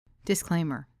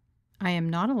Disclaimer. I am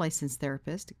not a licensed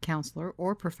therapist, counselor,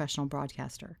 or professional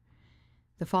broadcaster.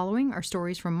 The following are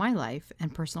stories from my life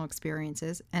and personal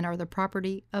experiences and are the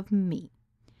property of me.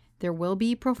 There will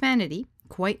be profanity,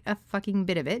 quite a fucking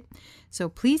bit of it, so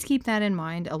please keep that in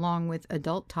mind along with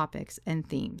adult topics and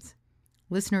themes.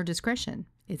 Listener discretion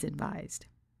is advised.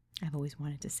 I've always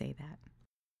wanted to say that.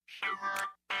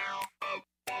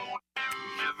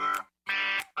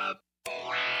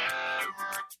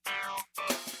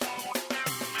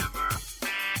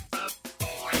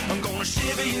 I'm gonna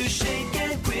shiver you, shake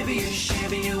and quiver you,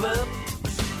 shiver you up.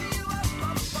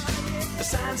 A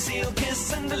sign, seal,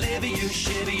 kiss and deliver you,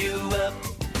 shiver you up.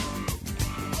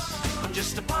 I'm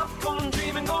just a popcorn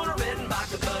dreaming, gonna red and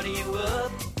vodka butter you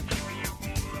up.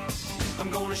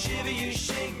 I'm gonna shiver you,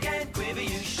 shake and quiver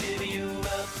you, shiver you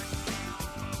up.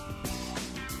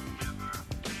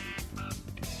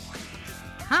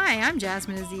 Hi, I'm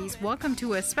Jasmine Aziz. Welcome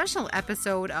to a special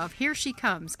episode of Here She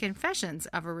Comes, Confessions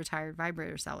of a Retired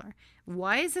Vibrator Seller.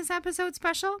 Why is this episode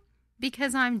special?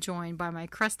 Because I'm joined by my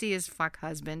crusty as fuck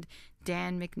husband,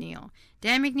 Dan McNeil.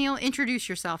 Dan McNeil, introduce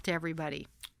yourself to everybody.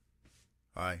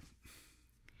 Hi.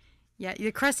 Yeah,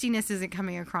 the crustiness isn't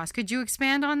coming across. Could you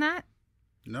expand on that?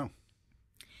 No.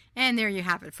 And there you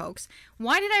have it, folks.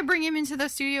 Why did I bring him into the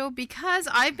studio? Because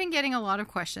I've been getting a lot of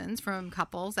questions from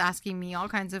couples asking me all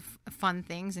kinds of fun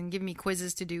things and giving me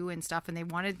quizzes to do and stuff, and they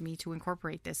wanted me to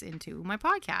incorporate this into my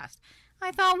podcast.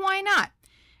 I thought, why not?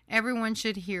 Everyone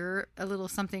should hear a little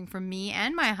something from me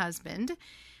and my husband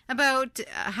about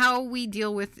how we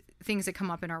deal with things that come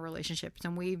up in our relationships.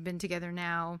 And we've been together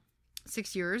now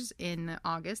 6 years in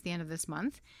August, the end of this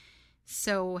month.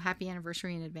 So happy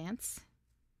anniversary in advance.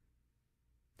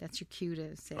 That's your cue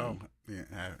to say. Oh,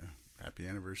 yeah. Happy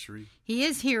anniversary. He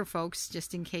is here, folks,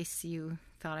 just in case you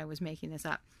thought I was making this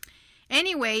up.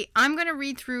 Anyway, I'm going to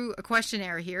read through a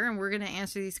questionnaire here, and we're going to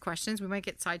answer these questions. We might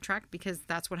get sidetracked because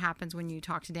that's what happens when you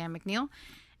talk to Dan McNeil.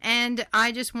 And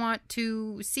I just want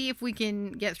to see if we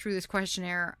can get through this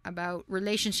questionnaire about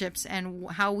relationships and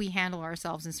how we handle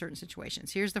ourselves in certain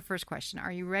situations. Here's the first question.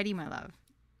 Are you ready, my love?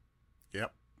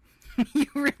 Yep. You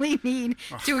really need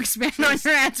to expand on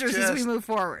your answers as we move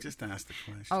forward. Just ask the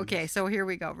question. Okay, so here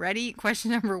we go. Ready?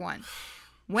 Question number 1.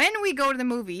 When we go to the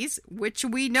movies, which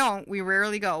we don't, we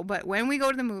rarely go, but when we go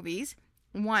to the movies,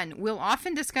 1, we'll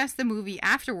often discuss the movie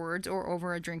afterwards or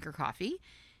over a drink or coffee.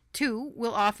 2,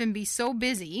 we'll often be so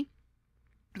busy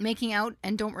making out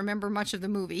and don't remember much of the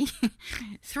movie.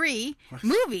 3,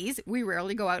 movies, we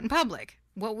rarely go out in public.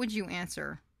 What would you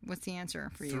answer? What's the answer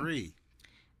for you? 3.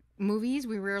 Movies,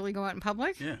 we rarely go out in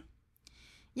public? Yeah.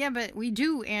 Yeah, but we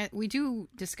do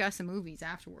discuss the movies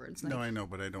afterwards. No, I know,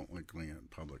 but I don't like going out in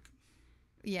public.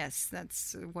 Yes,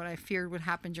 that's what I feared would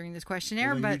happen during this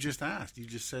questionnaire. Well, but you just asked. You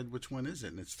just said, which one is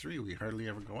it? And it's 3. We hardly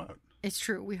ever go out. It's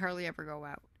true. We hardly ever go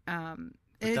out.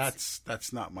 But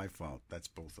that's not my fault. That's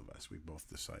both of us. We both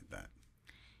decide that.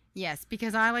 Yes,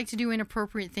 because I like to do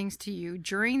inappropriate things to you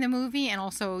during the movie, and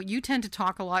also you tend to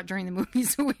talk a lot during the movie,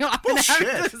 so we often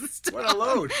have to stop. What a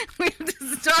load. We have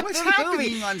to stop What's the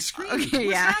happening movie. on screen? Okay,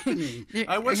 What's yeah. happening?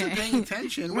 I wasn't paying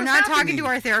attention. We're not talking to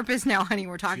our therapist now, honey.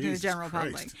 We're talking to the Jesus general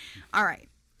Christ. public. All right.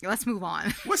 Let's move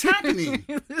on. What's happening?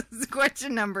 This is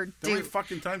question number 2. How many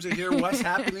fucking times I hear what's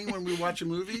happening when we watch a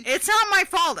movie? It's not my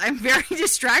fault. I'm very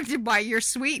distracted by your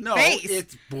sweet face. No,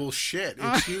 it's bullshit.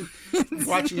 It's you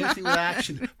watching anything with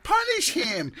action. Punish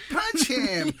him! Punch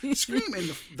him! Screaming.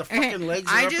 The fucking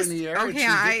legs are up in the air. Okay,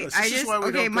 it's ridiculous. This is why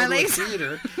we don't my go legs, to a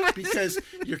theater, because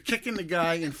you're kicking the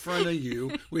guy in front of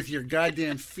you with your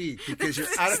goddamn feet because you're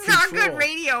out of It's control. not good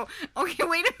radio. Okay,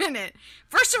 wait a minute.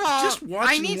 First of all,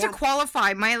 I need to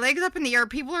qualify. My legs up in the air.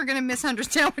 People are going to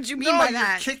misunderstand what you mean by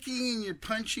that. You're kicking and you're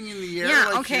punching in the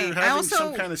air like you're having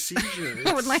some kind of seizure.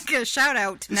 I would like a shout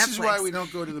out to Netflix. This is why we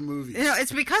don't go to the movies. You know,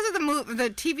 it's because of the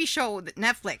TV show,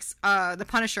 Netflix, The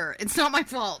Punisher. It's not my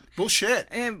fault. Bullshit.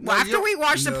 After we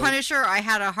watched The Punisher, I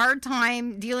had a hard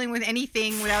time dealing with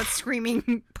anything without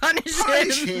screaming, punish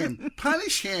him.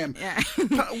 Punish him. Yeah.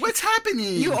 What's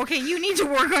happening? You need to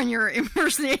work on your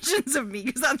impersonations of me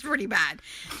because that's pretty bad.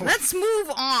 Let's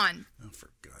move on. Oh, for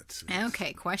God's sake.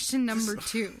 Okay, question number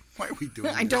 2. Why are we doing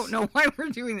this? I don't know why we're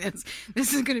doing this.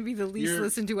 This is going to be the least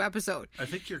listened to episode. I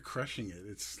think you're crushing it.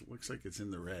 It looks like it's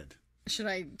in the red. Should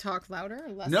I talk louder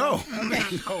or less? No.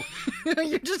 Okay. No.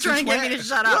 You're just trying to get me to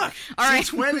shut up. Look, all right.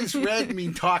 Since when does red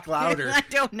mean talk louder? I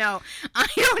don't know. I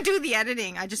don't do the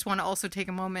editing. I just want to also take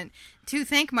a moment to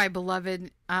thank my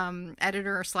beloved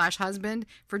editor / husband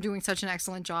for doing such an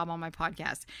excellent job on my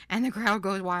podcast. And the crowd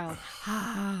goes wild.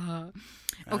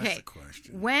 Okay.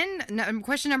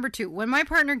 Question number 2. When my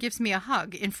partner gives me a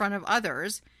hug in front of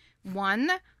others, 1,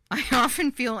 I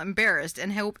often feel embarrassed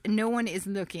and hope no one is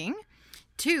looking.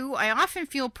 2, I often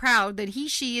feel proud that he,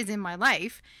 she is in my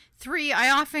life. 3, I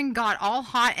often got all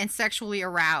hot and sexually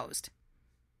aroused.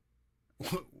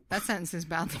 That sentence is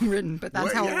badly written, but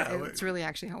that's it's really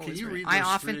actually how it was Can you written. read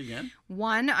those 3 again?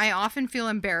 1, I often feel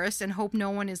embarrassed and hope no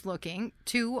one is looking.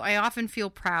 2, I often feel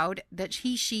proud that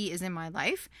he, she is in my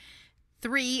life.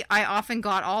 3, I often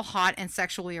got all hot and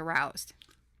sexually aroused.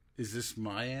 Is this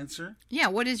my answer? Yeah,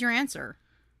 what is your answer?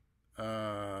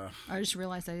 I just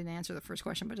realized I didn't answer the first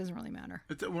question, but it doesn't really matter.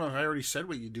 Well, I already said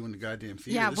what you do in the goddamn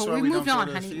theater. Yeah, This but is why we moved don't go on,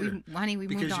 to the honey. theater. We moved on.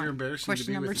 Because you're embarrassing Question to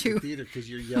be number with 2. the theater because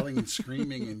you're yelling and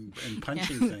screaming and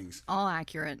punching things. All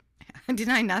accurate. I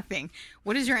deny nothing.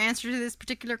 What is your answer to this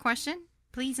particular question?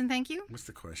 Please and thank you. What's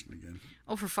the question again?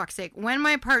 Oh, for fuck's sake. When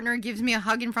my partner gives me a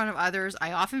hug in front of others,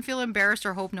 I often feel embarrassed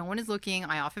or hope no one is looking.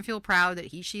 I often feel proud that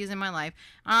he, she is in my life.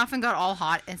 I often got all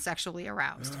hot and sexually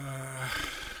aroused.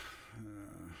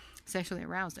 Sexually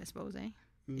aroused, I suppose, eh?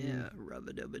 Yeah,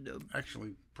 rub-a-dub-a-dub.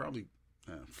 Actually, probably,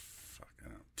 I don't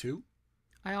know, 2?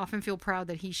 I often feel proud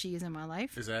that he, she is in my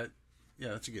life. Is that, yeah,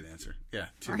 that's a good answer. Yeah,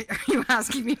 2. Are you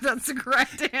asking me if that's the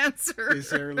correct answer?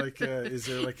 Is there like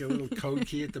a little code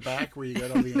key at the back where you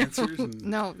got all the answers?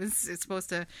 No, I'm supposed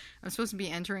to be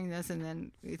entering this, and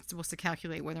then it's supposed to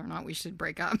calculate whether or not we should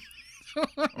break up.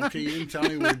 Okay, you didn't tell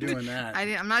me we were doing that.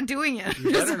 I'm not doing it.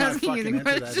 You better not fucking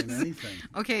enter that in anything.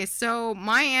 Okay, so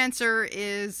my answer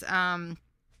is,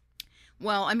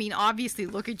 well, I mean, obviously,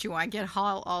 look at you. I get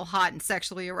all hot and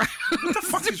sexually aroused. What the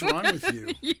fuck is wrong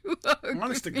with you?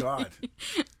 Honest to God.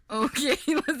 Okay,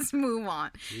 let's move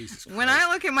on. Jesus When Christ.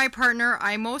 I look at my partner,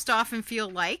 I most often feel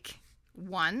like,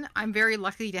 1, I'm very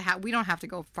lucky to have, we don't have to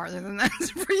go farther than that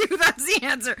for you. That's the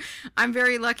answer. I'm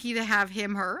very lucky to have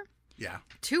him, her. Yeah.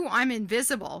 2, I'm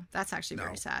invisible. That's actually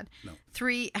very sad. No.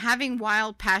 3, having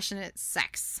wild, passionate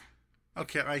sex.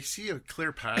 Okay, I see a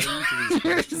clear pattern to these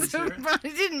questions here. I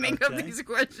didn't make up Okay. these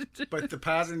questions. But the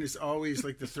pattern is always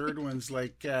like the third one's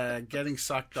like getting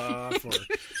sucked off or,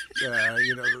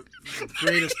 the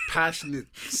greatest passionate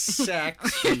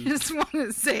sex. I And, just want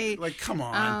to say, like, come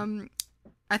on.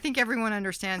 I think everyone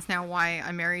understands now why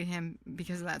I married him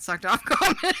because of that sucked off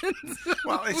comment.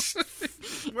 Well, it's...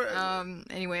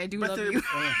 Anyway, I do but love they're- you.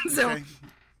 So okay.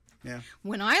 Yeah.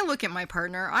 when I look at my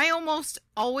partner, I almost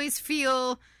always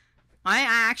feel, I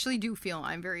actually do feel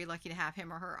I'm very lucky to have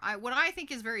him or her. What I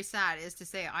think is very sad is to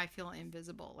say I feel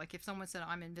invisible. Like if someone said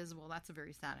I'm invisible, that's a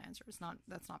very sad answer.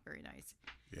 That's not very nice.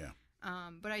 Yeah.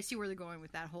 But I see where they're going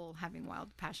with that whole having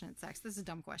wild, passionate sex. This is a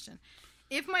dumb question.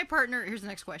 If my partner, here's the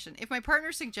next question. If my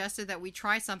partner suggested that we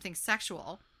try something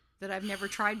sexual that I've never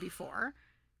tried before,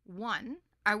 1,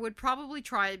 I would probably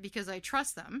try it because I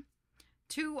trust them.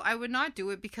 2, I would not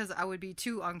do it because I would be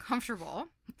too uncomfortable.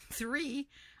 3,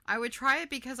 I would try it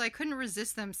because I couldn't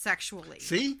resist them sexually.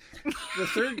 See?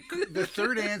 The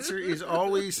third answer is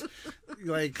always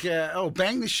like,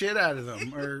 bang the shit out of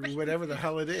them or whatever the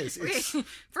hell it is. It's,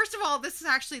 First of all, this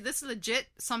is legit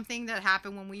something that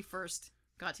happened when we first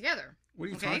got together. what are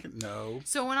you Okay? talking? No.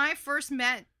 So when I first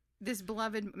met this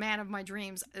beloved man of my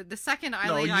dreams, the second I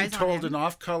No, laid you eyes told on an him,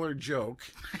 off-color joke.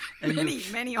 And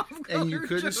many off-color and you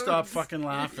couldn't jokes. stop fucking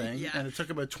laughing. Yeah. And it took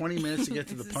about 20 minutes to get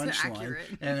to the This is punchline.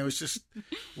 accurate. And it was just,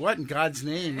 what in God's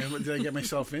name what did I get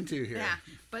myself into here? Yeah,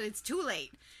 but it's too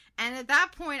late. And at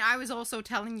that point, I was also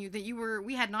telling you that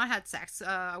we had not had sex.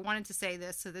 I wanted to say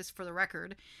this for the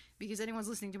record, because anyone's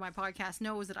listening to my podcast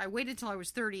knows that I waited till I was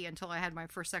 30 until I had my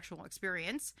first sexual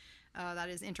experience. That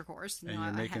is intercourse. And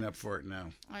you're making up for it now.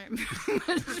 I'm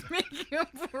just making up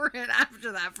for it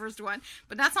after that first one.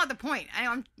 But that's not the point.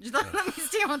 Let me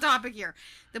stay on topic here.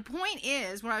 The point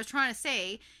is, what I was trying to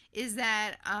say is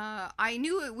that I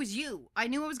knew it was you. I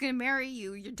knew I was going to marry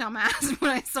you, you dumbass,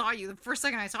 when I saw you, the first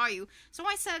second I saw you. So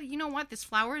I said, you know what? This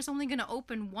flower is only going to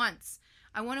open once.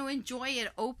 I want to enjoy it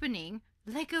opening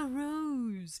like a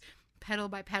rose, petal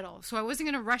by petal. So I wasn't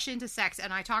going to rush into sex.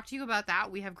 And I talked to you about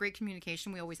that. We have great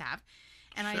communication. We always have.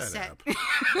 And I said,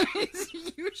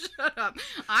 you shut up.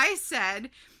 I said,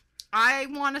 I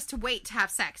want us to wait to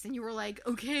have sex. And you were like,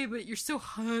 okay, but you're so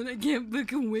hot. I can't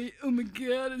fucking wait. Oh my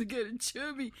God, I'm getting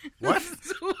chubby. What?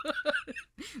 So hot.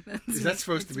 Is that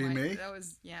supposed to be me? That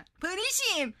was, yeah. Punish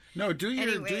him. No, do your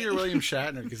Anyway. William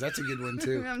Shatner, because that's a good one,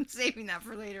 too. I'm saving that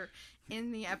for later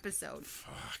in the episode.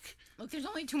 Fuck. Look, there's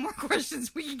only 2 more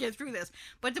questions. We can get through this.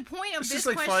 But the point of This this is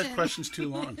like question... 5 questions too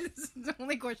long. This is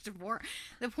only question 4.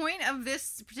 The point of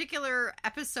this particular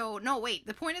episode... No, wait.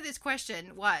 The point of this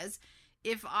question was,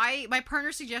 if my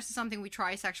partner suggested something we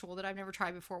try sexual that I've never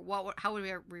tried before, how would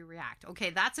we react?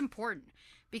 Okay, that's important.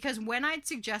 Because when I'd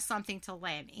suggest something to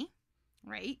Lammy,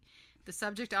 right, the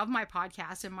subject of my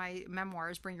podcast and my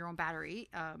memoirs, Bring Your Own Battery,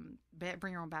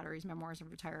 Bring Your Own Batteries, Memoirs of a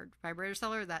Retired Vibrator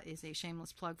Seller. That is a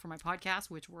shameless plug for my podcast,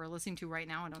 which we're listening to right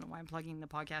now. I don't know why I'm plugging the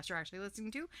podcast you're actually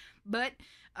listening to. But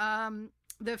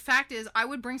the fact is, I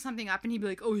would bring something up and he'd be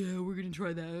like, oh yeah, we're going to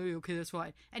try that. Okay, that's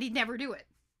fine. And he'd never do it.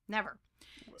 Never.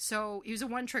 So he was a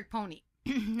one-trick pony.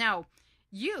 Now,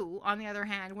 you, on the other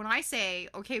hand, when I say,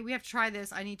 okay, we have to try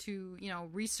this, I need to,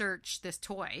 research this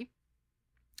toy,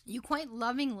 you quite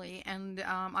lovingly and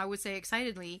I would say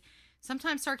excitedly,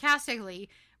 sometimes sarcastically,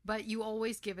 but you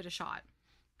always give it a shot.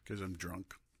 Because I'm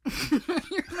drunk.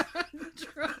 You're not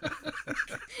drunk.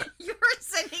 You're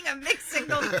sending a mixed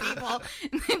signal to people.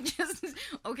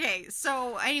 Okay,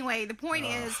 so anyway, the point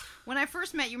is, when I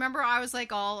first met you, remember I was like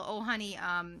oh honey,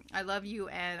 I love you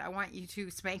and I want you to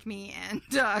spank me and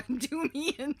do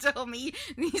me and tell me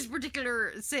these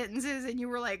particular sentences, and you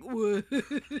were like, what?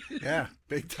 Yeah,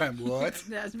 big time. What?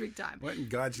 That's big time. What in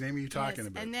God's name are you talking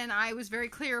about? And then I was very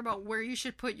clear about where you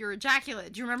should put your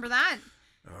ejaculate. Do you remember that?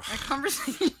 That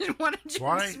conversation. Why don't you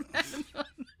expand on that?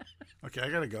 Okay, I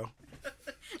gotta go.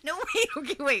 No,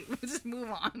 wait. We'll just move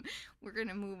on. We're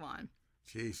gonna move on.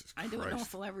 Jesus Christ. I don't know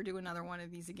if we'll ever do another one of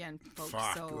these again, folks.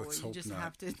 Fuck, so let's you hope just not.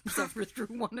 have to suffer through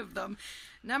one of them.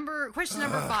 Question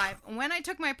number 5. When I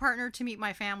took my partner to meet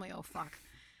my family, oh fuck.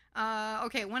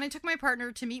 Okay, when I took my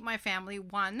partner to meet my family,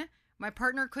 1, my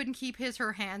partner couldn't keep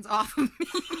her hands off of me.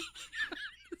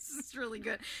 This is really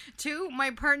good. 2,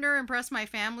 my partner impressed my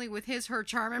family with her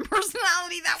charm and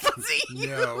personality. That wasn't you.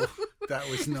 No, that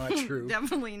was not true.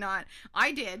 Definitely not.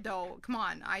 I did, though. Come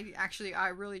on. I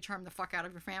really charmed the fuck out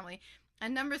of your family.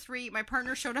 And number 3, my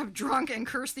partner showed up drunk and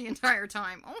cursed the entire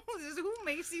time. Oh, who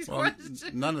makes these questions?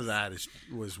 None of that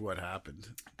was what happened.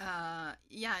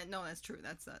 Yeah, no, that's true.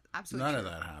 That's absolutely None true.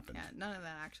 of that happened. Yeah, none of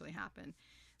that actually happened.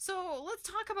 So let's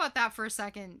talk about that for a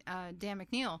second, Dan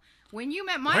McNeil. When you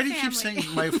met my family... Why do you keep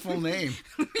saying my full name?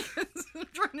 Because I'm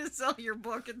trying to sell your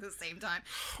book at the same time.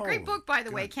 Holy Great book, by the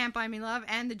God. way, Can't Buy Me Love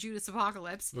and The Judas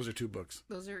Apocalypse. Those are 2 books.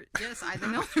 Those are, yes, I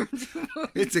know they're 2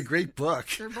 books. It's a great book.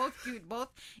 They're both good, both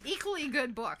equally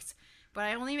good books. But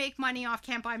I only make money off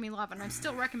Can't Buy Me Love, and I'm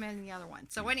still recommending the other one.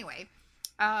 So anyway,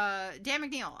 Dan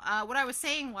McNeil, what I was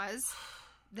saying was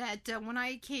that when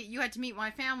you had to meet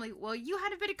my family, well, you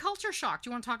had a bit of culture shock. Do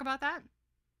you want to talk about that?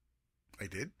 I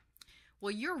did?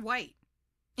 Well, you're white.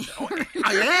 Oh,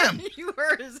 I am. You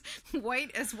are as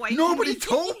white as white. Nobody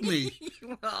told me.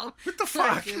 Well, What the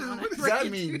fuck? I What does that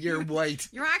mean? You're white.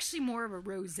 You're actually more of a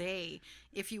rosé,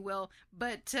 if you will.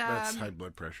 But That's high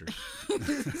blood pressure.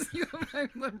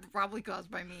 probably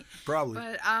caused by me. Probably.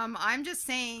 But I'm just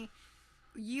saying,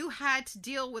 you had to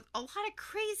deal with a lot of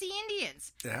crazy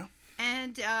Indians, Yeah?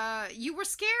 and you were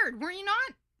scared, were you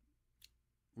not?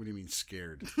 What do you mean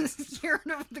scared? Scared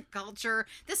of the culture,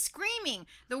 the screaming,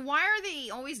 why are they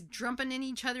always jumping in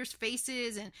each other's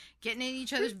faces and getting in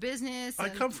each other's business? I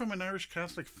come from an Irish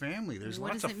Catholic family. There's What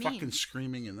lots does of it mean? fucking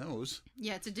screaming in those.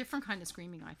 Yeah, it's a different kind of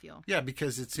screaming, I feel. Yeah,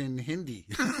 because it's in Hindi.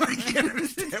 I can't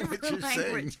understand what you're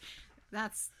saying.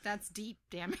 That's deep,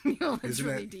 damn it, Neil. It's Isn't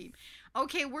really it? deep.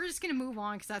 Okay, we're just gonna move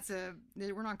on because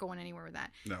we're not going anywhere with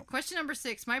that. No. Question number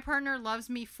 6. My partner loves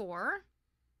me for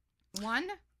 1.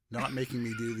 Not making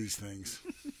me do these things.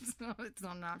 It's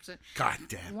not an option. God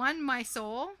damn. 1, my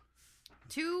soul.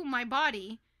 2, my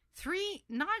body. 3,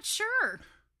 not sure.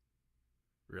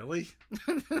 Really?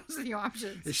 Those are the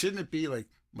options. Shouldn't it be like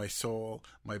my soul,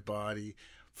 my body,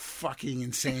 fucking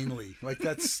insanely? Like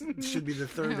that's should be the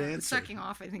third No, answer. Sucking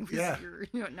off, I think. Was Yeah.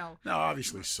 No. No,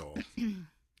 obviously soul.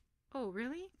 Oh,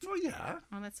 really? Oh yeah.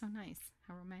 Oh, that's so nice.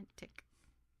 How romantic.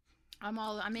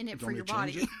 I'm in it Do for you your want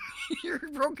me to body. change Your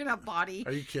broken up body.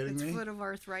 Are you kidding It's me? full of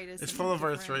arthritis. It's and full of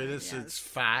different- arthritis. yes. It's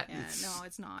fat. Yeah, It's, no,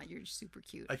 it's not. You're super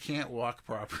cute. I can't walk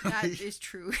properly. That is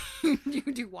true. You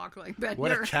do walk like Bender.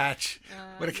 What a catch!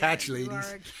 What a catch, you ladies.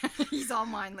 are he's all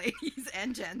mine, ladies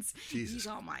and gents. Jesus. He's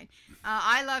all mine.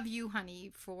 I love you,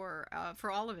 honey, for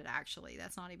all of it. Actually,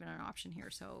 that's not even an option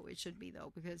here, so it should be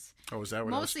though, because Oh, is that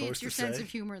what mostly I was it's your supposed to sense say? of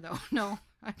humor, though. No,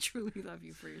 I truly love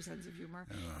you for your sense of humor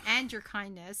and your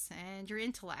kindness and your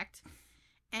intellect.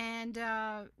 And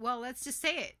well, let's just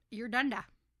say it. You're Dunda,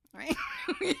 right?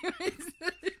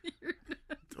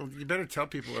 Oh, you better tell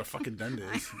people what a fucking dunda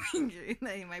is.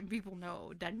 My people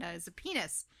know Dunda is a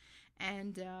penis,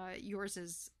 and yours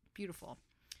is beautiful.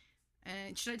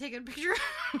 And should I take a picture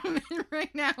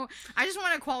right now? I just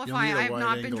want to You'll qualify. need I a have not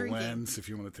been wide-angle drinking. lens if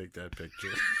you want to take that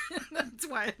picture. That's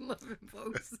why I love him,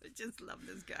 folks. I just love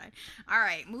this guy. All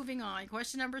right, moving on.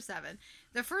 Question number 7.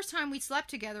 The first time we slept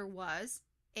together was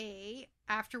A,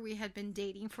 after we had been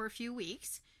dating for a few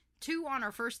weeks. 2, on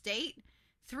our first date.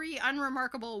 3,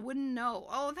 unremarkable, wouldn't know.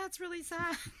 Oh, that's really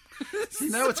sad.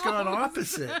 No, it's gone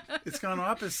opposite. It's gone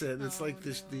opposite. It's like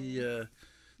this, no.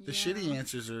 the shitty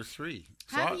answers are 3.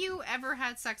 So Have you ever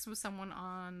had sex with someone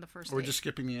on the first date? We're just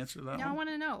skipping the answer to that No, I one? want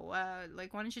to know.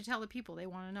 Like, why don't you tell the people? They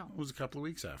want to know. It was a couple of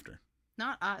weeks after.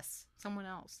 Not us. Someone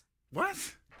else. What?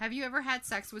 Have you ever had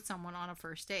sex with someone on a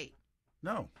first date?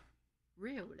 No.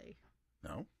 Really?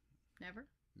 No. Never?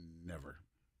 Never.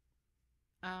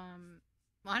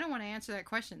 Well, I don't want to answer that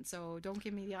question, so don't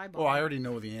give me the eyeball. Oh, I already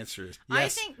know what the answer is. I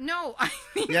Yes. think no. I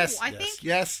think Yes. I yes. think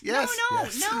Yes. Yes. no.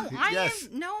 Yes. Yes.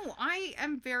 I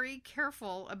am very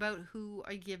careful about who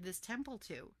I give this temple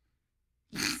to.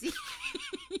 You see?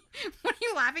 What are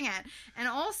you laughing at? And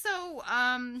also,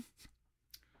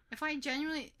 if I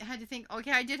genuinely had to think,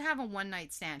 okay, I did have a one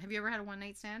night stand. Have you ever had a one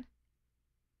night stand?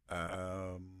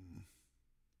 Oh,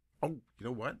 you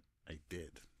know what? I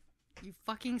did. You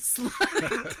fucking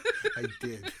slut. I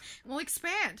did. Well,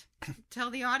 expand. Tell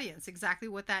the audience exactly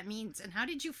what that means. And how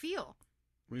did you feel?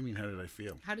 What do you mean, how did I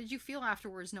feel? How did you feel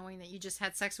afterwards knowing that you just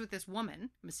had sex with this woman?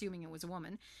 I'm assuming it was a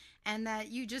woman. And that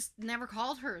you just never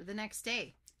called her the next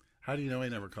day. How do you know I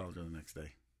never called her the next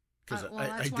day? Because Well, I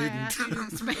that's why didn't. I asked you to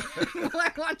expand. Well,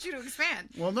 I want you to expand.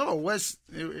 Well, no,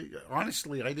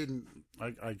 honestly, I didn't.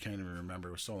 I can't even remember.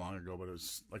 It was so long ago, but it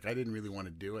was like I didn't really want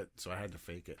to do it, so I had to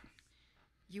fake it.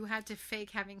 You had to fake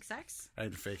having sex? I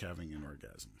had to fake having an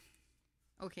orgasm.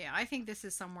 Okay, I think this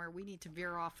is somewhere we need to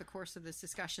veer off the course of this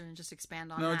discussion and just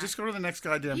expand on No, that. just go to the next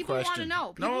goddamn People question. want to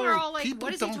know. People No, are all like, people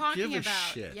what is he don't talking give a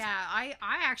about? shit. Yeah, I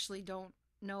actually don't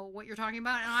know what you're talking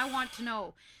about, and I want to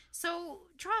know. So,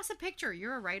 draw us a picture.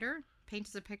 You're a writer. Paint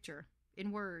us a picture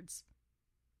in words.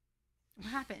 What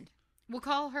happened? We'll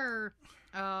call her,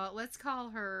 let's call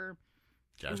her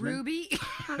Jasmine? Ruby.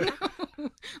 No,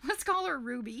 let's call her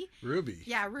Ruby. Ruby.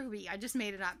 Yeah, Ruby. I just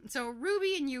made it up. So,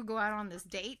 Ruby and you go out on this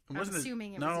date. It wasn't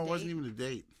assuming it no, was a date. it wasn't even a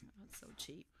date. That's so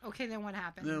cheap. Okay, then what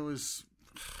happened? It was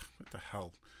what the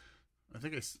hell? I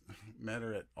think I met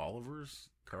her at Oliver's,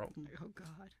 Carlton, Oh,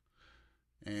 God.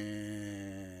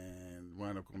 and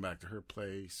wound up going back to her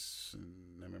place.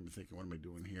 And I remember thinking, "What am I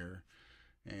doing here?"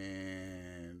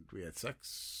 And we had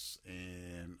sex,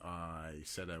 and I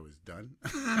said I was done.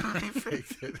 I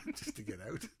faked it just to get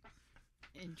out.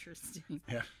 Interesting.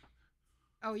 Yeah.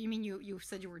 Oh, you mean you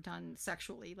said you were done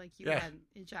sexually, like you Yeah. had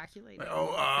ejaculated? Yeah.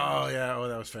 Oh,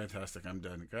 that was fantastic. I'm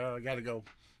done. I gotta go.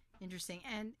 Interesting.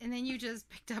 And then you just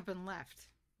picked up and left.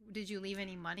 Did you leave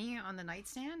any money on the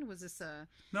nightstand? Was this a?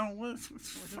 No, what's it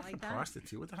fucking like that?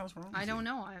 prostitute? What the hell's wrong? I with don't you?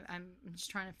 know. I'm just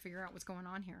trying to figure out what's going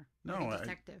on here. No, Like a I-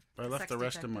 detective. I left Sex the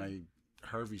rest detective. of my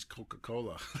Harvey's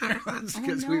Coca-Cola. Oh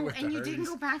Because no! we went to And you didn't Harvey's.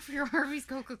 go back for your Harvey's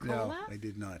Coca-Cola? No, I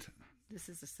did not. This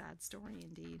is a sad story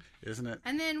indeed. Isn't it?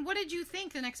 And then, what did you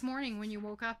think the next morning when you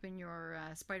woke up in your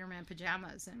Spider-Man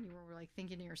pajamas and you were like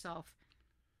thinking to yourself,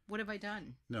 "What have I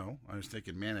done?" No, I was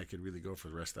thinking, man, I could really go for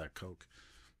the rest of that Coke.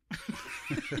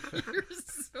 You're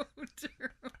so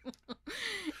terrible.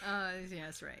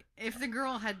 Yes, right. If the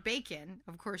girl had bacon,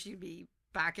 of course you'd be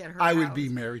back at her I house. would be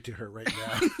married to her right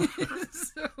now.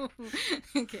 So,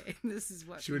 okay, this is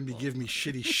what She wouldn't be people- giving me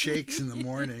shitty shakes in the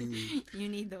morning. You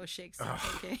need those shakes,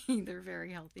 okay? They're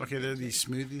very healthy. Okay, there are these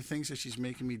smoothie things that she's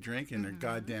making me drink, and they're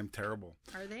goddamn terrible.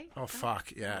 Are they? Oh,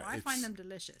 fuck, yeah. Well, I find them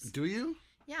delicious. Do you?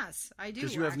 Yes, I do.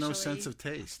 Because you have no actually. sense of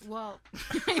taste. Well,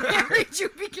 I married you.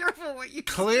 Be careful what you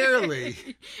Clearly.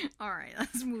 say. All right,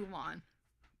 let's move on.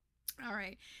 All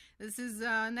right, this is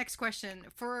next question.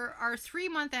 For our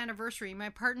 3-month anniversary, my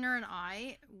partner and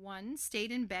I, 1,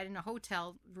 stayed in bed in a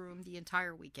hotel room the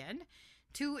entire weekend.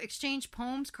 2, exchanged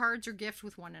poems, cards, or gifts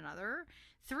with one another.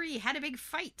 3, had a big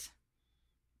fight.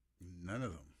 None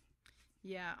of them.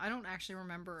 Yeah, I don't actually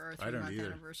remember our I don't 3-month either.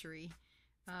 anniversary.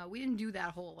 We didn't do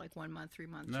that whole 1 month, 3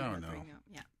 months. No, 2 month no. thing.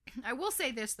 Yeah. I will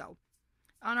say this though.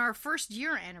 On our first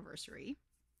year anniversary,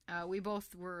 we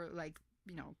both were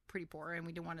pretty poor and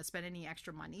we didn't want to spend any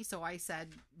extra money. So I said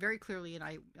very clearly, and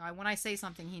I when I say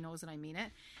something, he knows that I mean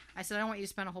it. I said, I don't want you to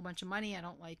spend a whole bunch of money. I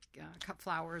don't like cut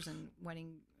flowers and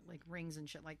wedding rings and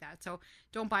shit like that. So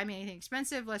don't buy me anything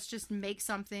expensive. Let's just make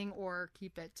something or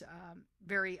keep it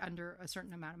very under a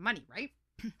certain amount of money, right?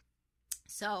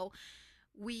 So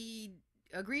we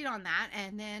agreed on that,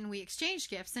 and then we exchanged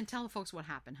gifts. And tell the folks what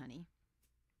happened, honey.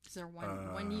 It's our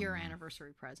 1 year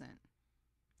anniversary present.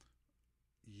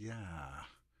 Yeah.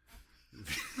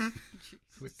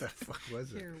 What the fuck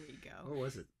was it? Here we go. What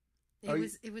was it?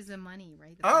 It was the money,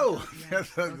 right? Oh, Yeah.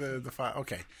 the file.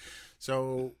 Okay.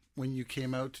 So when you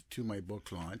came out to my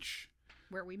book launch,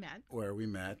 where we met.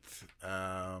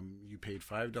 You paid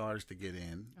 $5 to get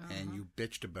in, and you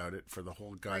bitched about it for the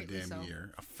whole goddamn so.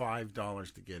 year.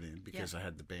 $5 to get in because I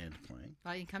had the band playing.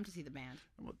 Well, I didn't come to see the band.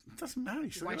 Well, it doesn't matter.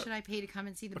 Why should I pay to come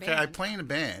and see the Okay, band? I play in a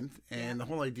band, and the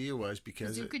whole idea was because...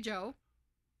 Bazooka Joe.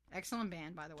 Excellent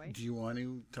band, by the way. Do you want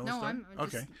to tell us No, that? I'm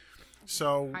just okay.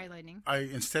 So highlighting.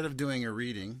 instead of doing a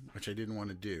reading, which I didn't want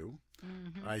to do,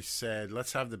 I said,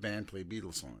 let's have the band play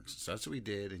Beatles songs. So that's what we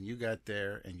did, and you got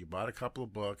there, and you bought a couple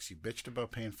of books, you bitched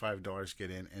about paying $5 to get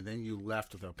in, and then you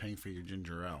left without paying for your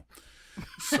ginger ale.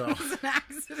 So It was an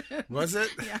accident. Was it?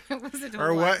 Yeah, it was a total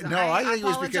Or what? accident. No, I think it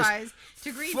was because apologize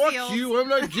to Greenfield. fuck you, I'm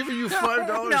not giving you $5,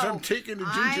 No, I'm taking the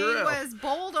ginger ale. I was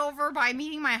bowled over by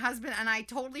meeting my husband, and I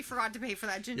totally forgot to pay for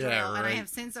that ginger Yeah, ale, and I right. have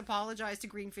since apologized to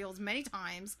Greenfields many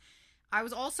times. I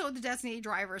was also the designated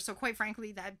driver, so quite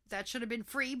frankly, that should have been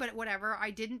free, but whatever. I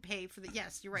didn't pay for the...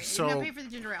 Yes, you're right. I did not pay for the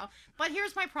ginger ale. But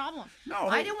here's my problem.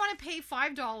 I didn't want to pay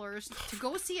 $5 to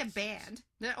go see a band.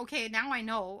 Okay, now I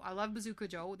know. I love Bazooka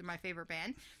Joe. They're my favorite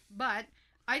band. But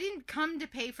I didn't come to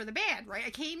pay for the band, right? I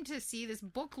came to see this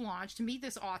book launch, to meet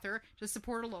this author, to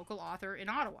support a local author in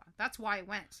Ottawa. That's why I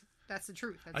went. That's the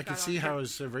truth. I can see how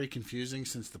it's very confusing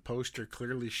since the poster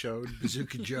clearly showed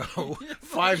Bazooka Joe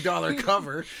 $5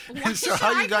 cover. Why so should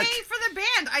how I you got pay for the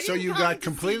band? I so didn't you come got to see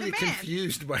completely the band.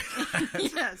 confused by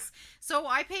that. Yes. So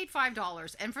I paid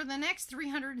 $5, and for the next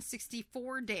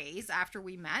 364 days after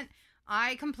we met,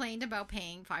 I complained about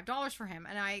paying $5 for him,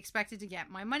 and I expected to get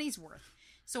my money's worth.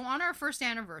 So on our first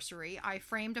anniversary, I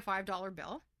framed a $5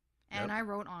 bill, and I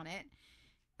wrote on it,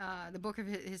 the book of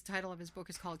his title of his book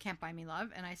is called Can't Buy Me Love,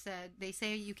 and I said, they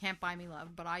say you can't buy me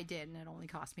love, but I did, and it only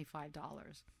cost me $5.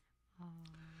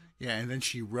 Yeah, and then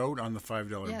she wrote on the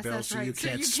 $5 Yes, bill, that's so right. you So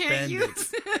can't you spend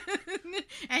it. it.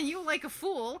 And you, like a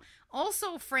fool,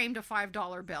 also framed a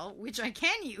 $5 bill, which I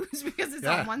can use because it's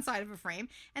on one side of a frame.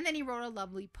 And then he wrote a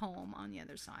lovely poem on the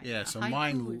other side. Yeah, a so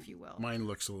haiku, if you will. mine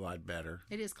looks a lot better.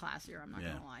 It is classier, I'm not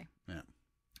going to lie. Yeah.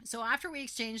 So after we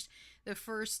exchanged the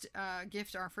first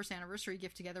gift, our first anniversary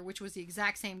gift together, which was the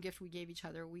exact same gift we gave each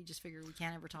other, we just figured we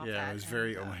can't ever top that. Yeah, it was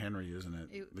very O. Henry, isn't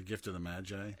it? The Gift of the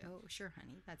Magi. Oh, sure,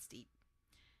 honey. That's deep.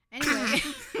 Anyway,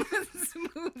 let's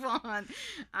move on.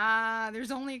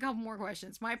 There's only a couple more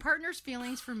questions. My partner's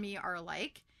feelings for me are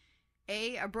like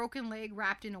A, a broken leg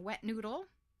wrapped in a wet noodle.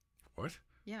 What?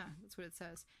 Yeah, that's what it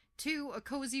says. 2, a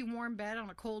cozy warm bed on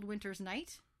a cold winter's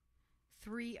night.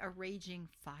 3, a raging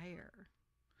fire.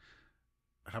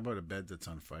 How about a bed that's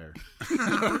on fire?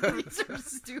 These are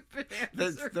stupid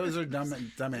answers. Those are dumb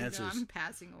answers. I'm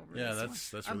passing over. Yeah, this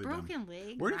that's one. really a dumb. broken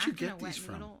leg. Where did you wrapped in get a wet these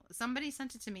from? noodle. Somebody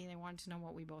sent it to me. They wanted to know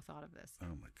what we both thought of this. Oh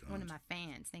my god! One of my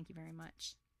fans. Thank you very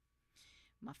much.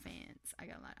 My fans. I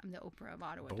got a lot. I'm the Oprah of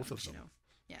Ottawa. Both don't of you them. know?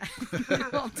 Yeah.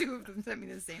 Well, 2 of them sent me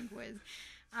the same quiz.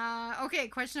 Okay,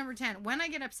 question number 10. When I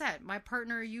get upset, my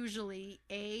partner usually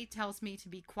A, tells me to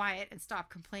be quiet and stop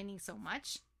complaining so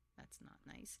much. That's not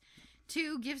nice.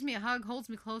 2, gives me a hug, holds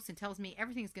me close, and tells me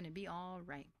everything's going to be all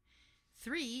right.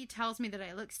 3, tells me that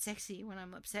I look sexy when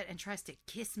I'm upset and tries to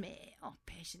kiss me. Oh,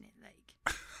 passionate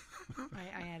like.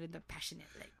 I added the passionate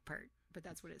like part, but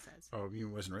that's what it says. Oh, you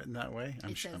wasn't written that way?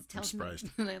 I'm tells surprised.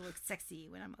 me that I look sexy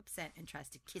when I'm upset and tries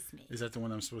to kiss me. Is that the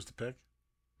one I'm supposed to pick?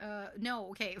 No,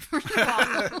 okay. First of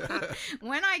all,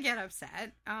 when I get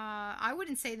upset, I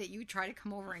wouldn't say that you try to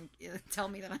come over and tell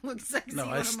me that I look sexy. No,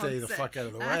 when I I'm stay the upset. fuck out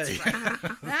of the That's way.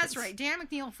 Right. That's right. Dan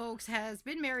McNeil, folks, has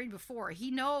been married before.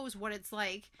 He knows what it's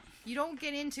like. You don't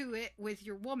get into it with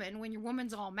your woman when your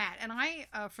woman's all mad. And I,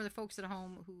 for the folks at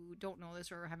home who don't know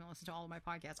this or haven't listened to all of my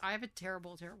podcasts, I have a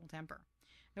terrible, terrible temper.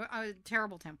 A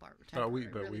terrible temper.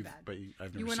 Really bad.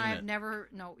 I've never You and seen I have it. never,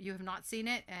 no, you have not seen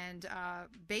it. And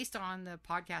based on the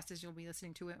podcast, as you'll be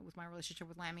listening to it with my relationship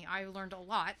with Lammy, I learned a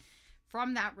lot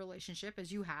from that relationship,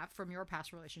 as you have from your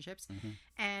past relationships. Mm-hmm.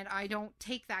 And I don't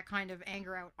take that kind of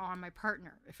anger out on my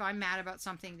partner. If I'm mad about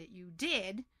something that you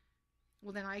did,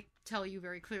 well, then I tell you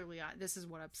very clearly, this is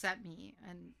what upset me.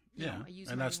 And you know, I use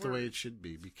and my that's the way words. it should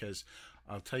be, because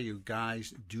I'll tell you,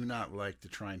 guys do not like to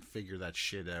try and figure that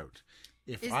shit out.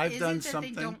 If I've done it that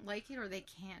something, they don't like it or they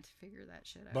can't figure that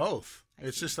shit out. both. I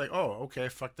It's see. just like, oh, okay, I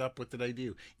fucked up. What did I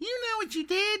do? You know what you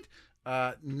did?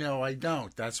 No, I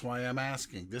don't. That's why I'm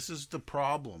asking. This is the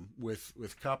problem with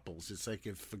couples. It's like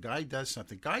if a guy does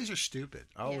something, guys are stupid.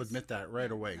 I'll Yes. admit that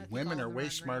right away. I think Women all are of them way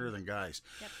are smarter agreeing. than guys.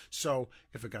 Yep. So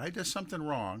if a guy does something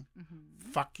wrong,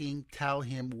 fucking tell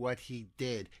him what he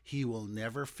did. He will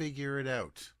never figure it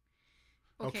out.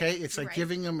 Okay, it's like right.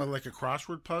 giving him a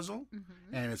crossword puzzle,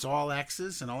 and it's all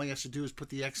X's, and all he has to do is put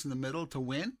the X in the middle to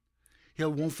win. He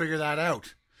won't figure that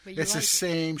out. But you It's the like-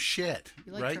 same shit,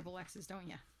 You like right? triple X's, don't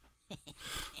you?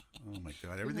 Oh my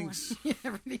God, everything's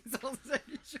Everything's all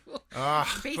sexual. go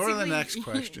to the Basically, next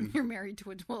question. You're married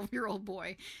to a 12-year-old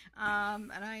boy,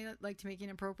 and I like to make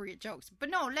inappropriate jokes. But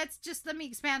no, let me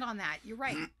expand on that. You're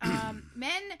right.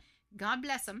 Men, God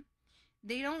bless them,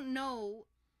 they don't know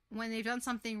when they've done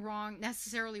something wrong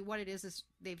necessarily what it is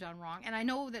they've done wrong. And I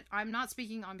know that I'm not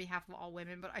speaking on behalf of all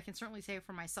women, but I can certainly say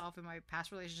for myself in my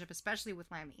past relationship, especially with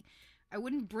Lemmy, I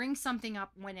wouldn't bring something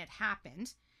up when it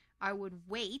happened. I would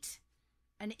wait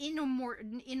an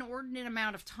inordinate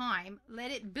amount of time,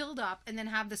 let it build up, and then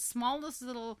have the smallest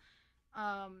little,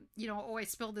 I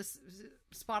spilled this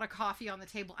spot of coffee on the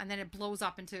table, and then it blows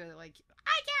up into like,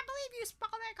 I can't believe you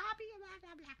spilled that coffee, blah,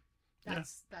 blah, blah.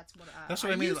 That's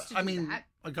what I mean. used to I do mean, that.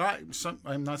 a guy.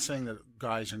 I'm not saying that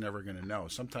guys are never going to know.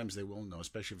 Sometimes they will know,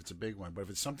 especially if it's a big one. But if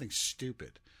it's something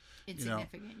stupid,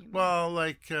 Insignificant, you mean. well,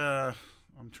 like I'm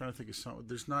trying to think of something.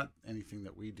 There's not anything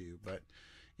that we do, but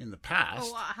in the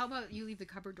past. How about you leave the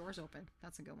cupboard doors open?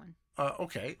 That's a good one.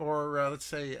 Okay, or let's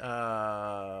say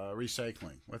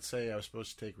recycling. Let's say I was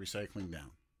supposed to take recycling down.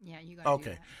 Yeah, you got to do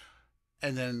that.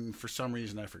 And then for some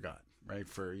reason I forgot, right?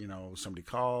 For, somebody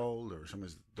called or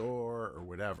someone's at the door or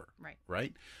whatever.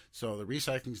 Right? So the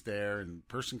recycling's there and the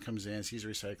person comes in, sees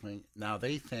recycling. Now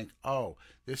they think, oh,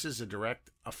 this is a direct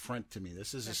affront to me.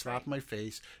 This is a slap in my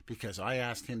face because I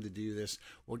asked him to do this.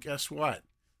 Well, guess what?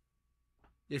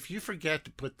 If you forget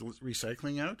to put the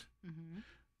recycling out,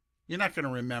 you're not going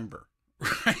to remember.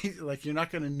 Right? Like, you're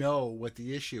not going to know what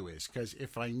the issue is. Because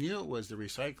if I knew it was the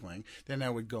recycling, then I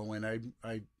would go and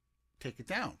I'd take it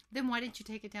down. Then why didn't you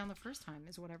take it down the first time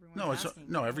is what everyone's asking.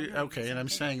 And I'm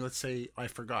saying, let's say I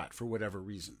forgot for whatever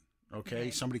reason. Okay,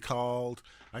 somebody called.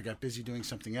 I got busy doing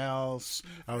something else.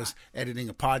 I was editing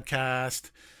a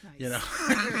podcast. Nice.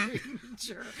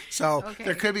 Sure. So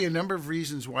there could be a number of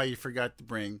reasons why you forgot to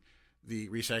bring the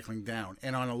recycling down.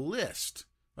 And on a list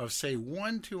of, say,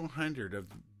 1 to 100, of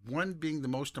 1 being the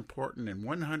most important and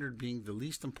 100 being the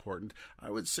least important,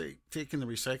 I would say taking the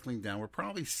recycling down, we'll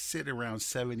probably sit around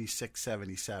 76,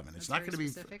 77. It's not going to be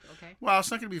specific. Okay. Well,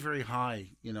 it's not going to be very high,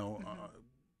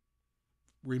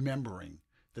 remembering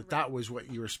that was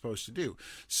what you were supposed to do.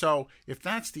 So if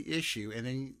that's the issue, and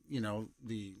then,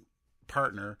 the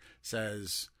partner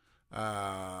says,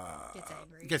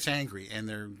 gets angry, and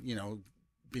they're,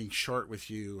 being short with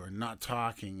you or not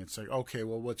talking, it's like, okay,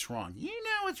 well, what's wrong? You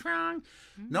know what's wrong.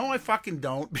 No, I fucking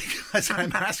don't, because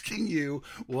I'm asking you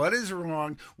what is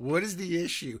wrong. What is the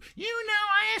issue?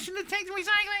 I asked you to take the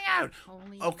recycling out.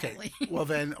 Holy. Well,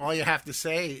 then all you have to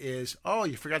say is, oh,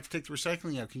 you forgot to take the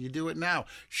recycling out. Can you do it now?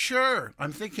 Sure,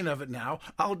 I'm thinking of it now.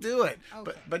 I'll do it.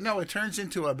 Okay. But no, it turns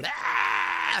into a blah.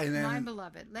 And then, my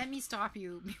beloved, let me stop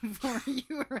you before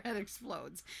your head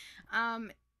explodes.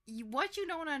 What you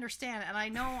don't understand, and I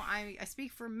know I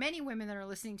speak for many women that are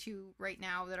listening to you right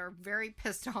now that are very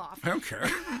pissed off. I don't care.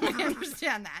 I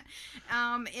understand that.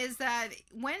 Is that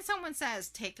when someone says,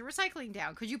 take the recycling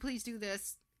down, could you please do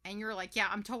this? And you're like, yeah,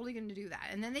 I'm totally going to do that.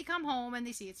 And then they come home and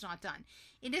they see it's not done.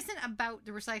 It isn't about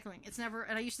the recycling. It's never,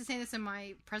 and I used to say this in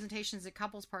my presentations at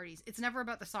couples parties, it's never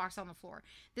about the socks on the floor.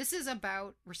 This is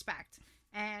about respect.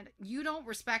 And you don't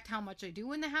respect how much I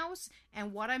do in the house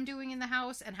and what I'm doing in the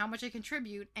house and how much I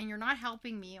contribute, and you're not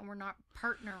helping me and we're not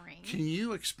partnering. Can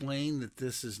you explain that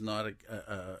this is not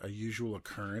a usual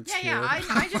occurrence? Yeah, here?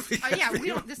 I just we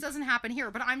don't. This doesn't happen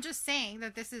here, but I'm just saying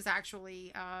that this is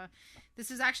actually a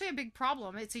big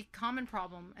problem. It's a common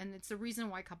problem, and it's the reason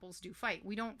why couples do fight.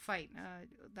 We don't fight.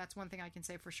 That's one thing I can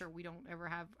say for sure. We don't ever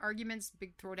have arguments,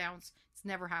 big throwdowns. It's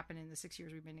never happened in the 6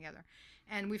 years we've been together.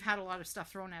 And we've had a lot of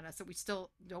stuff thrown at us that we still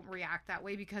don't react that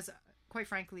way because, quite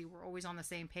frankly, we're always on the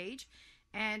same page.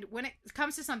 And when it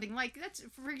comes to something like, that's,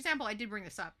 for example, I did bring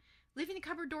this up, leaving the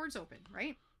cupboard doors open,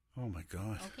 right? Oh my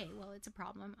God. Okay, well, it's a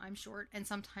problem. I'm short, and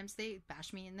sometimes they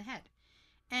bash me in the head.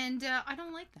 And I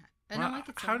don't like that. I don't like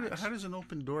it so much. How does an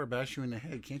open door bash you in the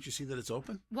head? Can't you see that it's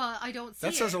open? Well, I don't see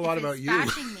that it. says a lot about you.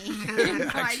 Bashing me.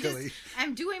 Actually.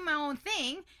 I'm doing my own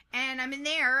thing, and I'm in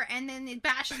there, and then it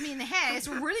bashes me in the head. It's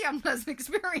a really unpleasant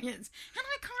experience. And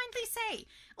I kindly say,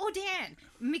 oh, Dan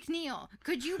McNeil,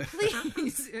 could you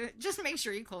please just make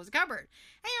sure you close the cupboard?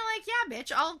 And you're like, yeah,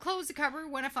 bitch, I'll close the cupboard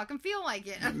when I fucking feel like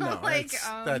it. No, like,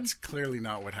 that's clearly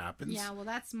not what happens. Yeah, well,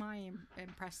 that's my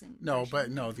impression. No, but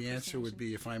no, the answer would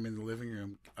be if I'm in the living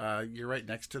room, you're right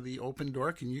next to the open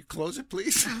door. Can you close it,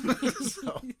 please?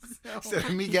 So, instead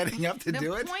of me getting up to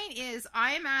do it. The point is,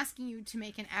 I am asking you to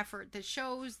make an effort that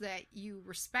shows that you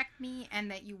respect me and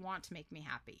that you want to make me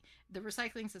happy. The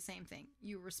recycling's the same thing.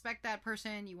 You respect that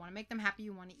person. You want to make them happy.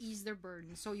 You want to ease their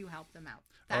burden, so you help them out.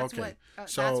 That's okay.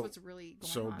 that's what's really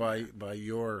going on. So by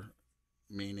your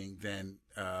meaning, then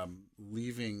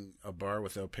leaving a bar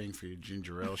without paying for your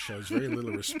ginger ale shows very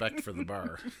little respect for the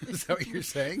bar. Is that what you're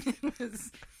saying?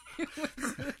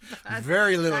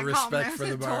 Very little respect for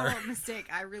the bar. Total mistake.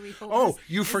 I really hope. Oh,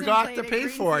 you isn't forgot played to at pay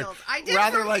for it. Greenfield. I did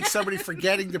Rather forget. like somebody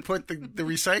forgetting to put the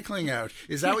recycling out.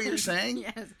 Is that what you're saying?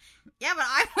 Yes. Yeah, but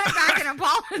I went back and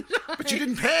apologized. But you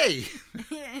didn't pay.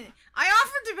 I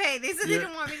offered to pay. They said they Yeah.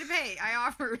 didn't want me to pay. I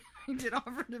did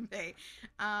offer to pay,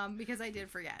 because I did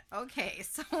forget. Okay,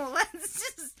 so let's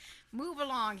just move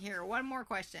along here. One more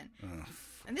question,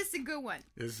 and this is a good one.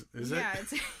 Is Yeah,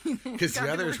 it? it's Because the got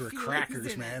others more were feelings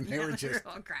crackers, in man. it. They Yeah, were just.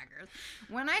 all crackers.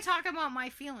 When I talk about my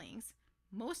feelings,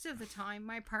 most of the time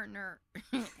my partner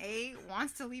A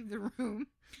wants to leave the room.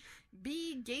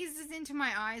 B gazes into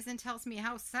my eyes and tells me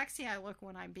how sexy I look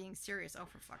when I'm being serious. Oh,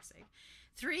 for fuck's sake.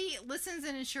 3 listens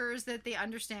and ensures that they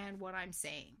understand what I'm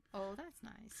saying. Oh, that's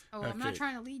nice. Oh, I'm not Okay.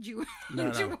 trying to lead you No,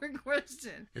 into no. a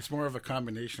question. It's more of a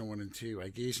combination of 1 and 2. I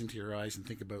gaze into your eyes and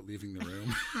think about leaving the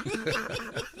room.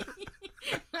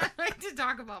 I like to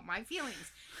talk about my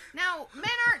feelings. Now, men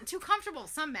aren't too comfortable.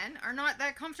 Some men are not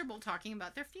that comfortable talking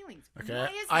about their feelings. Okay, Why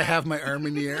is I that? have my arm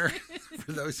in the air.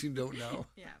 For those who don't know,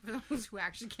 Yeah, for those who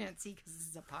actually can't see, because this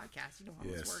is a podcast, you know how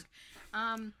Yes. this work.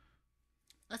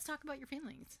 Let's talk about your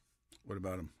feelings. what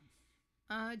about him?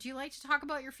 Do you like to talk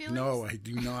about your feelings? No, I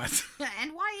do not,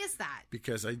 And why is that?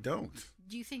 because I don't.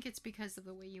 Do you think it's because of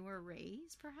the way you were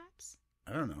raised, perhaps?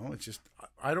 I don't know. It's just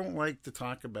I don't like to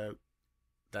talk about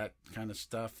that kind of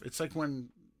stuff. It's like when,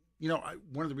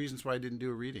 one of the reasons why I didn't do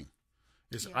a reading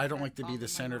is Yeah, I don't that like to be boggled the my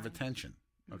center of mind. attention.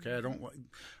 Okay, Mm-hmm. I don't like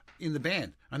in the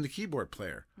band. I'm the keyboard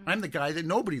player. I'm the guy that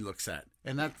nobody looks at,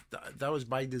 and that was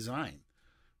by design,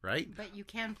 right? But you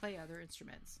can play other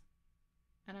instruments.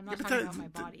 And I'm Yeah, not but talking that-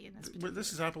 about my body in this particular.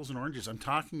 this is apples and oranges. I'm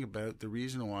talking about the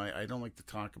reason why I don't like to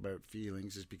talk about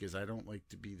feelings is because I don't like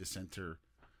to be the center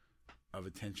of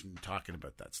attention talking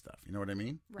about that stuff. You know what I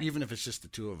mean? Right. Even if it's just the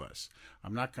two of us.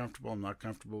 I'm not comfortable. I'm not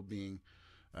comfortable being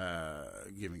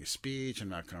giving a speech. I'm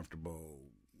not comfortable.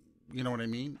 You know what I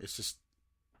mean? It's just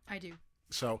I do.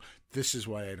 so this is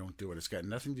why I don't do it. It's got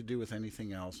nothing to do with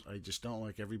anything else. I just don't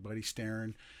like everybody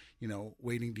staring,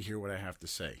 waiting to hear what I have to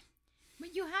say.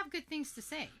 But you have good things to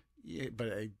say. Yeah,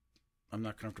 but I'm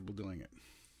not comfortable doing it.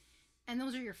 And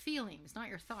those are your feelings, not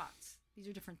your thoughts. These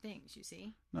are different things, you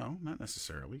see? No, not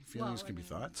necessarily. Feelings Well, can be I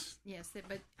mean, thoughts. Yes,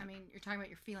 but I mean, you're talking about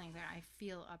your feelings. I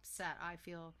feel upset. I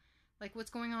feel like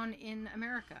what's going on in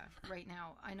America right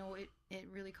now. I know it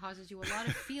really causes you a lot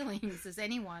of feelings, as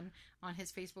anyone on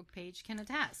his Facebook page can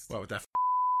attest. What, with that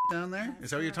down there? That's Is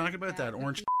that what you're talking about? correct. That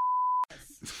orange?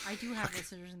 Yes. I do have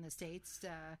listeners in the States.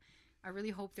 I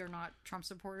really hope they're not Trump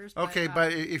supporters. Okay,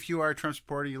 but if you are a Trump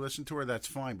supporter, you listen to her, that's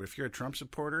fine. But if you're a Trump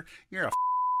supporter, you're a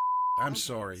I'm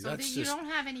sorry. So That's then you just... don't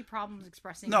have any problems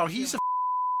expressing. No, your he's a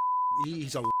feelings.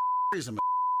 he's a he's a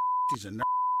he's a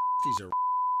he's a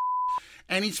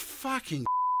and he's fucking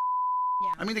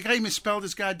Yeah. I mean, the guy misspelled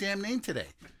his goddamn name today.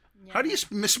 Yeah. How do you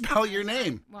misspell your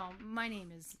name? Well, my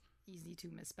name is easy to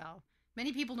misspell.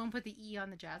 Many people don't put the E on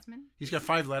the Jasmine. He's got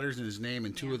 5 letters in his name,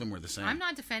 and 2 Yeah. of them were the same. I'm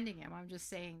not defending him. I'm just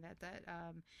saying that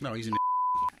No, he's an.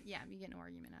 yeah, you get no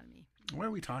argument out of me. Why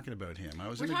are we talking about him? I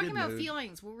was We're in a talking good about mood.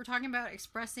 feelings. We're talking about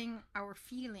expressing our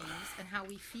feelings and how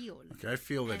we feel. Okay, I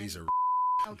feel that he's a.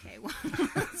 Okay, well,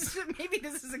 maybe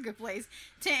this is a good place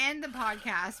to end the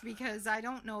podcast, because I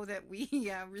don't know that we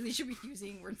really should be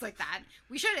using words like that.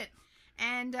 We shouldn't.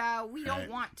 And we don't Right.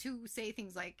 want to say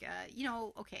things like,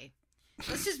 okay,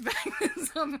 let's just back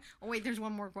this up. Oh, wait, there's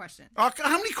one more question. Oh,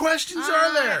 how many questions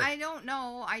are there? I don't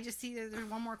know. I just see that there's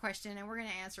one more question, and we're going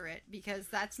to answer it, because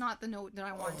that's not the note that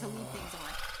I want to leave things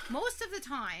on. Most of the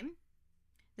time,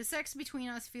 the sex between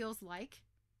us feels like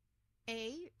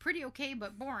A, pretty okay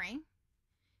but boring,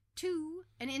 2,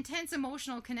 an intense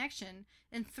emotional connection,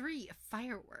 and 3,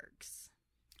 fireworks.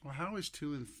 Well, how is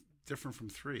 2 different from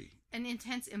 3? An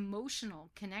intense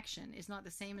emotional connection is not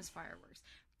the same as fireworks.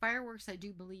 Fireworks, I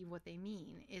do believe what they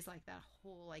mean is like that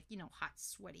whole, hot,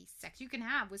 sweaty sex you can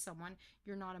have with someone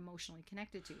you're not emotionally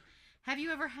connected to. Have you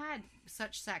ever had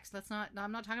such sex?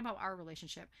 I'm not talking about our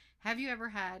relationship. Have you ever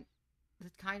had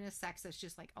the kind of sex that's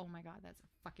just like, oh my God, that's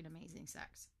fucking amazing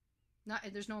sex?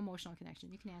 There's no emotional connection.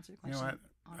 You can answer the You know question,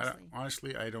 what?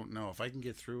 honestly. I don't know. If I can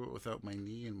get through it without my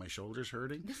knee and my shoulders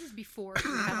hurting. This is before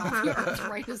you had all the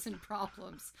arthritis and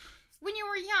problems. When you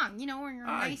were young, when you're a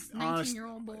nice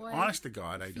 19-year-old boy. Honest to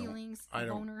God, I don't. Feelings, I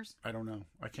don't. boners. I don't know.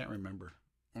 I can't remember.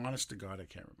 Honest to God, I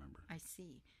can't remember. I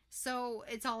see. So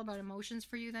it's all about emotions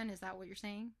for you then? Is that what you're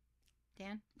saying,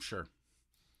 Dan? Sure.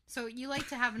 So you like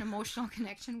to have an emotional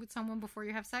connection with someone before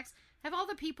you have sex? Have all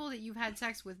the people that you've had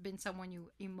sex with been someone you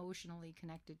emotionally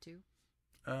connected to?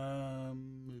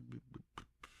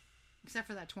 Except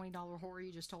for that $20 whore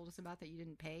you just told us about that you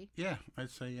didn't pay. Yeah, I'd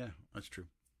say, yeah, that's true.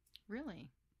 Really?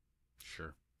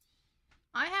 Sure.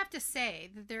 I have to say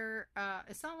that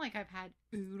it's not like I've had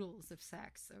oodles of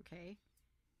sex, okay?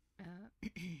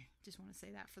 Just want to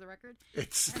say that for the record.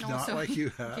 It's and not also, like you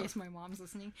have. In case my mom's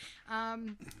listening.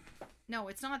 No,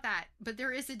 it's not that. But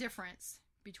there is a difference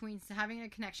between having a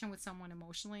connection with someone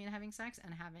emotionally and having sex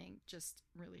and having just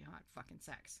really hot fucking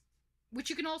sex. Which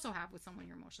you can also have with someone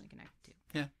you're emotionally connected to.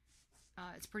 Yeah.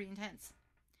 It's pretty intense.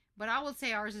 But I would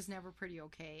say ours is never pretty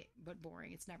okay, but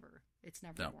boring. It's never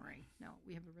boring. No,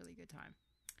 we have a really good time.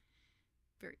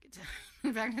 Very good time.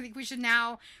 In fact, I think we should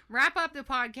now wrap up the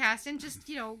podcast and just,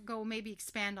 go maybe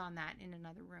expand on that in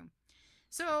another room.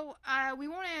 So we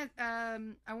won't. I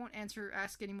won't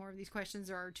ask any more of these questions.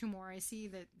 There are 2 more. I see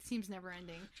that it seems never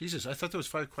ending. Jesus, I thought there was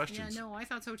 5 questions. Yeah, no, I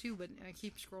thought so too, but I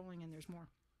keep scrolling and there's more.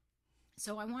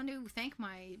 So I want to thank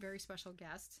my very special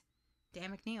guest,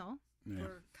 Dan McNeil. Yeah.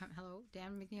 Hello,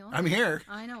 Dan McNeil. I'm here.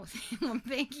 I know. I'm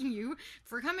thanking you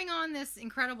for coming on this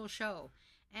incredible show.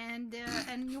 And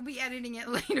you'll be editing it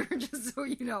later, just so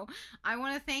you know. I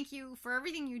want to thank you for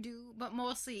everything you do, but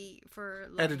mostly for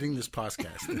editing this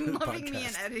podcast. Loving me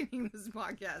and editing this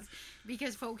podcast.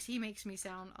 Because, folks, he makes me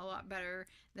sound a lot better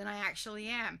than I actually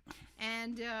am.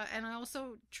 And I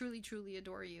also truly, truly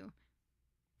adore you.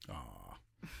 Aw.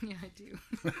 Yeah, I do.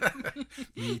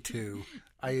 Me too.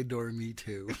 I adore me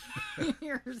too.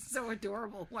 You're so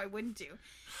adorable. Why wouldn't you?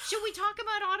 Should we talk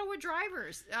about Ottawa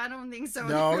drivers? I don't think so.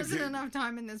 No, there isn't enough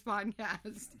time in this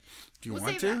podcast. Do you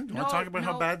want to? Do you want to talk about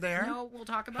how bad they are? No, we'll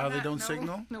talk about how that. they don't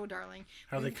signal? No, darling.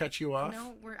 How they cut you off?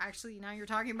 No, we're actually, now you're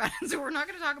talking about it, so we're not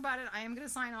going to talk about it. I am going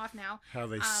to sign off now. How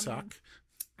they suck?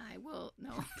 I will,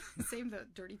 save the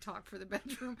dirty talk for the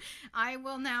bedroom. I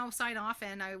will now sign off,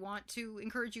 and I want to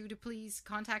encourage you to please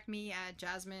contact me at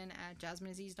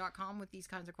jasmine@jasmineaziz.com with these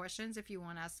kinds of questions if you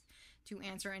want us to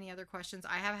answer any other questions.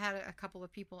 I have had a couple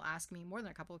of people ask me, more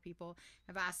than a couple of people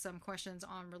have asked some questions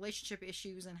on relationship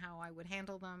issues and how I would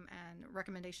handle them, and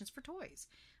recommendations for toys,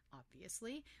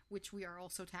 obviously, which we are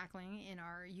also tackling in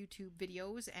our YouTube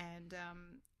videos and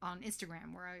on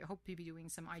Instagram, where I hope to be doing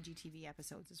some IGTV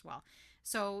episodes as well.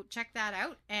 So check that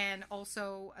out, and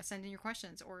also send in your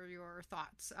questions or your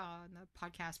thoughts on the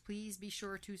podcast. Please be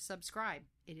sure to subscribe.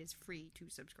 It is free to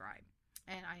subscribe,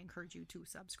 and I encourage you to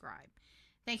subscribe.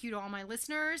 Thank you to all my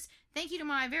listeners. Thank you to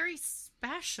my very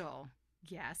special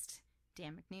guest,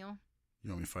 Dan McNeil.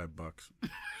 You owe me $5.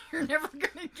 You're never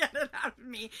going to get it out of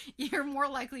me. You're more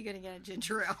likely going to get a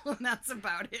ginger ale, and that's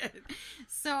about it.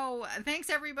 So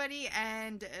thanks, everybody.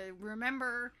 And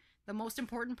remember, the most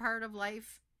important part of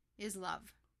life is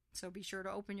love. So be sure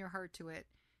to open your heart to it,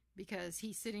 because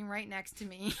he's sitting right next to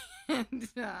me, and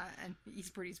he's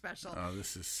pretty special. Oh,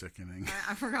 this is sickening.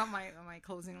 I forgot my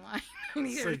closing line.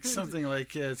 It's like something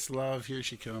like, it's love, here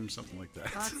she comes, something like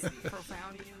that. That's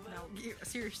profound. No,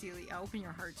 seriously, open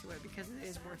your heart to it, because it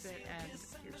is worth it, and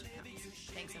here she comes.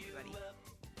 Thanks, everybody.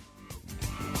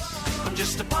 I'm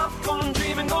just a popcorn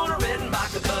dreaming, gonna red and back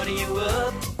to butter you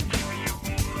up.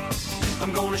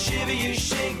 I'm gonna shiver you,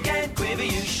 shake and quiver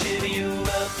you, shiver you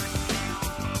up.